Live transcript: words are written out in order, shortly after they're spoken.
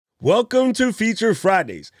Welcome to Feature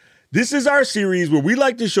Fridays. This is our series where we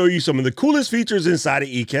like to show you some of the coolest features inside of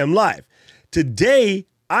Ecamm Live. Today,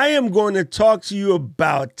 I am going to talk to you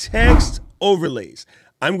about text overlays.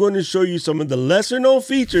 I'm going to show you some of the lesser known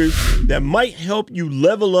features that might help you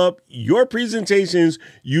level up your presentations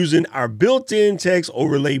using our built-in text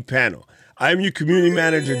overlay panel. I'm your community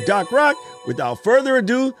manager, Doc Rock. Without further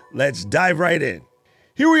ado, let's dive right in.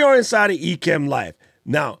 Here we are inside of Ecamm Live.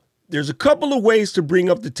 Now, there's a couple of ways to bring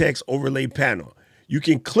up the text overlay panel. You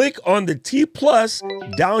can click on the T plus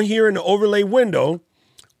down here in the overlay window,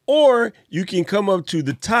 or you can come up to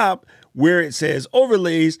the top where it says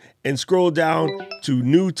overlays and scroll down to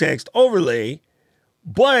new text overlay.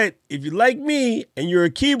 But if you're like me and you're a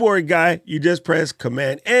keyboard guy, you just press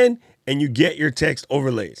Command N and you get your text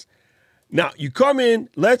overlays. Now you come in,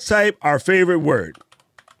 let's type our favorite word.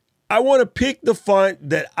 I want to pick the font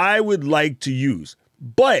that I would like to use,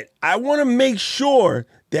 but I want to make sure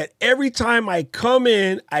that every time I come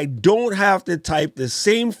in, I don't have to type the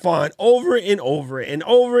same font over and over and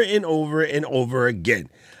over and over and over again.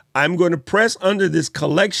 I'm going to press under this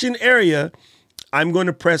collection area. I'm going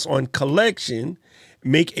to press on collection,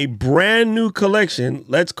 make a brand new collection.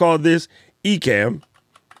 Let's call this Ecamm.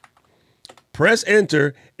 Press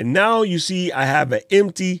enter, and now you see I have an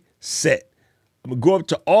empty set. I'm going to go up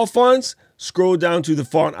to all fonts, scroll down to the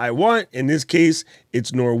font I want. In this case,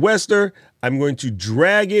 it's Nor'Wester. I'm going to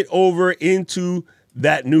drag it over into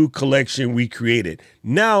that new collection we created.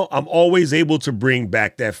 Now I'm always able to bring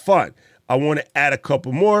back that font. I want to add a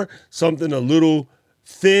couple more, something a little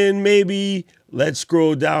thin maybe. Let's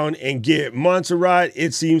scroll down and get Montserrat.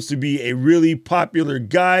 It seems to be a really popular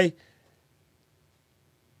guy.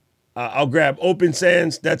 I'll grab Open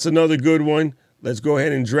Sans. That's another good one. Let's go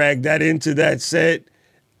ahead and drag that into that set.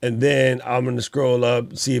 And then I'm going to scroll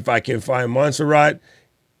up, see if I can find Montserrat.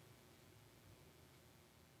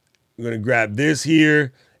 I'm going to grab this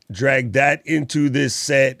here, drag that into this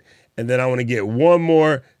set. And then I want to get one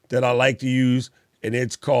more that I like to use, and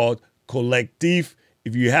it's called Collectif.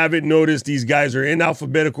 If you haven't noticed, these guys are in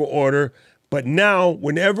alphabetical order. But now,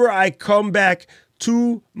 whenever I come back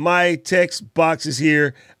to my text boxes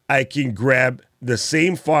here, I can grab the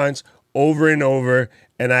same fonts over and over,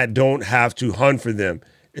 and I don't have to hunt for them.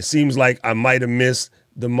 It seems like I might have missed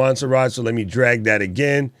the Montserrat, so let me drag that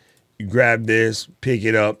again. You grab this, pick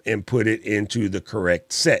it up, and put it into the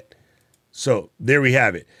correct set. So there we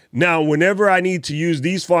have it. Now, whenever I need to use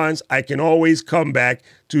these fonts, I can always come back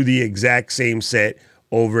to the exact same set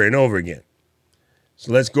over and over again.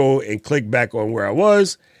 So let's go and click back on where I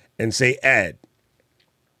was and say add.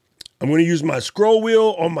 I'm going to use my scroll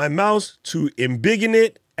wheel on my mouse to embiggen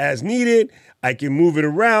it as needed. I can move it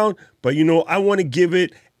around, but I want to give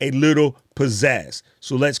it a little pizzazz.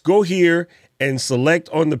 So let's go here and select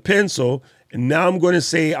on the pencil. And now I'm going to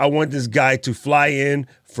say I want this guy to fly in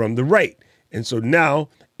from the right. And so now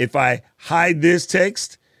if I hide this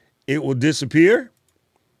text, it will disappear.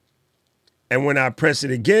 And when I press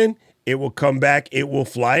it again, it will come back, it will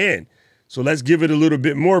fly in. So let's give it a little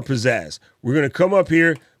bit more pizzazz. We're going to come up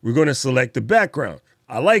here. We're going to select the background.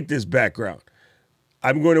 I like this background.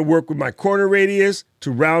 I'm going to work with my corner radius to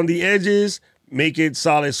round the edges, make it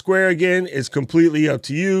solid square again. It's completely up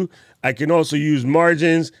to you. I can also use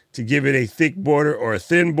margins to give it a thick border or a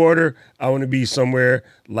thin border. I want to be somewhere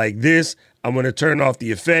like this. I'm going to turn off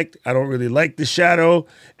the effect. I don't really like the shadow.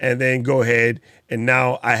 And then go ahead. And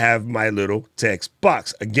now I have my little text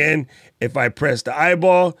box. Again, if I press the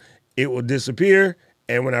eyeball, it will disappear.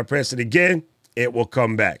 And when I press it again, it will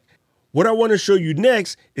come back. What I want to show you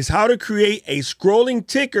next is how to create a scrolling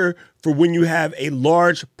ticker for when you have a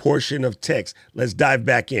large portion of text. Let's dive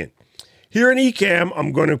back in. Here in Ecamm,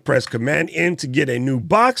 I'm going to press Command N to get a new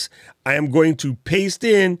box. I am going to paste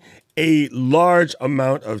in a large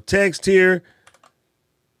amount of text here.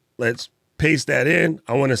 Let's paste that in.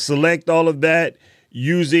 I want to select all of that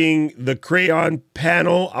using the crayon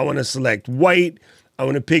panel. I want to select white. I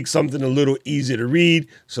want to pick something a little easy to read.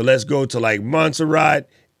 So let's go to like Montserrat.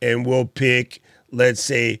 And we'll pick, let's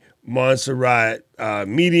say, Montserrat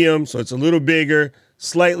medium. So it's a little bigger,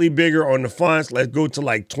 slightly bigger on the fonts. Let's go to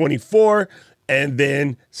like 24 and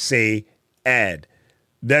then say add.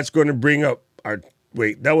 That's going to bring up our,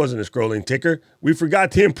 wait, that wasn't a scrolling ticker. We forgot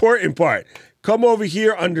the important part. Come over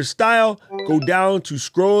here under style, go down to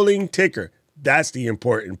scrolling ticker. That's the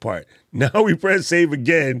important part. Now we press save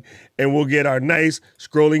again and we'll get our nice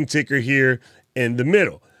scrolling ticker here in the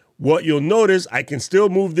middle. What you'll notice, I can still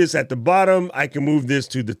move this at the bottom. I can move this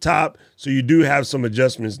to the top. So you do have some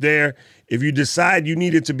adjustments there. If you decide you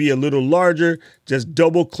need it to be a little larger, just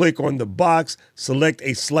double click on the box, select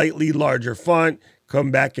a slightly larger font,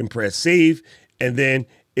 come back and press save, and then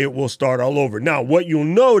it will start all over. Now, what you'll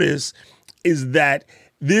notice is that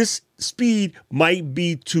this speed might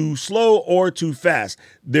be too slow or too fast.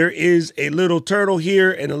 There is a little turtle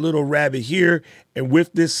here and a little rabbit here. And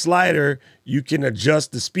with this slider, you can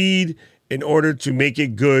adjust the speed in order to make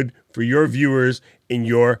it good for your viewers in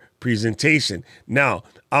your presentation. Now,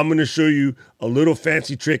 I'm going to show you a little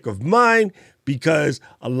fancy trick of mine because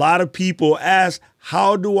a lot of people ask,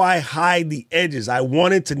 how do I hide the edges? I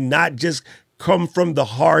want it to not just come from the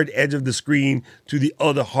hard edge of the screen to the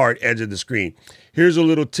other hard edge of the screen. Here's a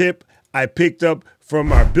little tip I picked up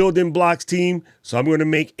from our building blocks team. So I'm going to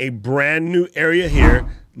make a brand new area here,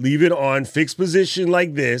 leave it on fixed position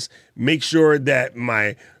like this, make sure that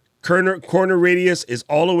my corner radius is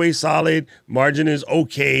all the way solid, margin is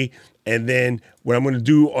okay. And then what I'm going to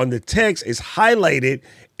do on the text is highlight it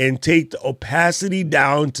and take the opacity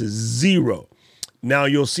down to 0. Now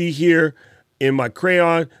you'll see here in my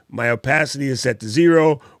crayon, my opacity is set to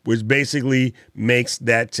 0, which basically makes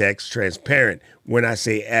that text transparent. When I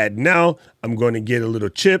say add now, I'm going to get a little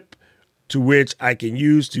chip to which I can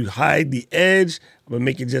use to hide the edge. I'm going to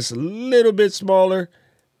make it just a little bit smaller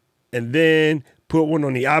and then put one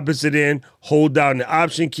on the opposite end, hold down the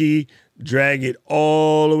option key, drag it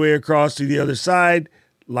all the way across to the other side,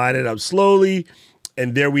 line it up slowly,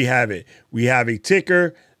 and there we have it. We have a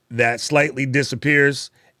ticker that slightly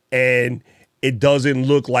disappears, and it doesn't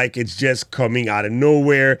look like it's just coming out of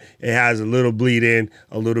nowhere. It has a little bleed in,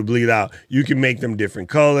 a little bleed out. You can make them different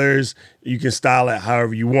colors. You can style it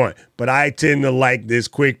however you want. But I tend to like this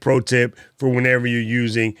quick pro tip for whenever you're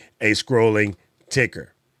using a scrolling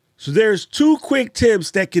ticker. So there's 2 quick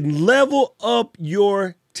tips that can level up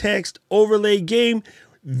your text overlay game.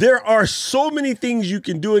 There are so many things you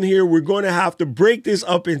can do in here. We're going to have to break this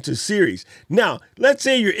up into series. Now, let's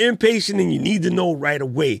say you're impatient and you need to know right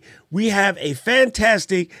away. We have a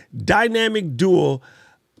fantastic dynamic duo,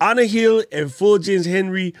 Anahil and Fulgence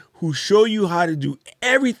Henry, who show you how to do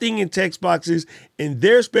everything in text boxes in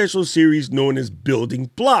their special series known as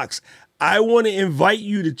Building Blocks. I want to invite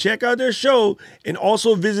you to check out their show and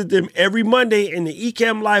also visit them every Monday in the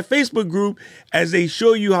Ecamm Live Facebook group as they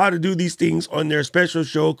show you how to do these things on their special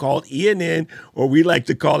show called ENN, or we like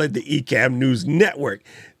to call it the Ecamm News Network.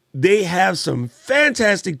 They have some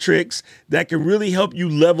fantastic tricks that can really help you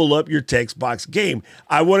level up your text box game.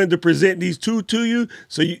 I wanted to present these two to you.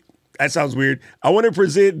 That sounds weird. I wanted to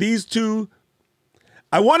present these two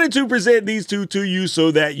to you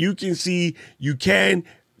so that you can see you can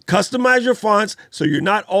customize your fonts so you're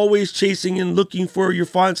not always chasing and looking for your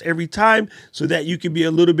fonts every time, so that you can be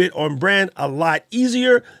a little bit on brand a lot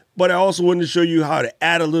easier. But I also wanted to show you how to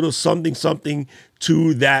add a little something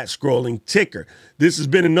to that scrolling ticker. This has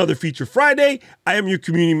been another Feature Friday. I am your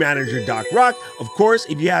community manager, Doc Rock. Of course,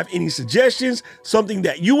 if you have any suggestions, something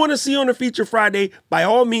that you want to see on a Feature Friday, by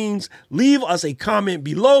all means, leave us a comment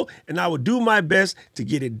below and I will do my best to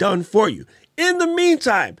get it done for you. In the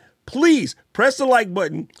meantime, please press the like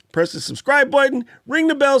button, press the subscribe button, ring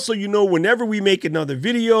the bell so you know whenever we make another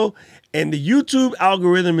video. And the YouTube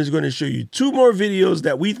algorithm is going to show you 2 more videos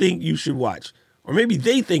that we think you should watch. Or maybe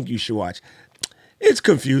they think you should watch. It's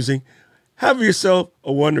confusing. Have yourself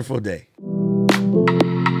a wonderful day.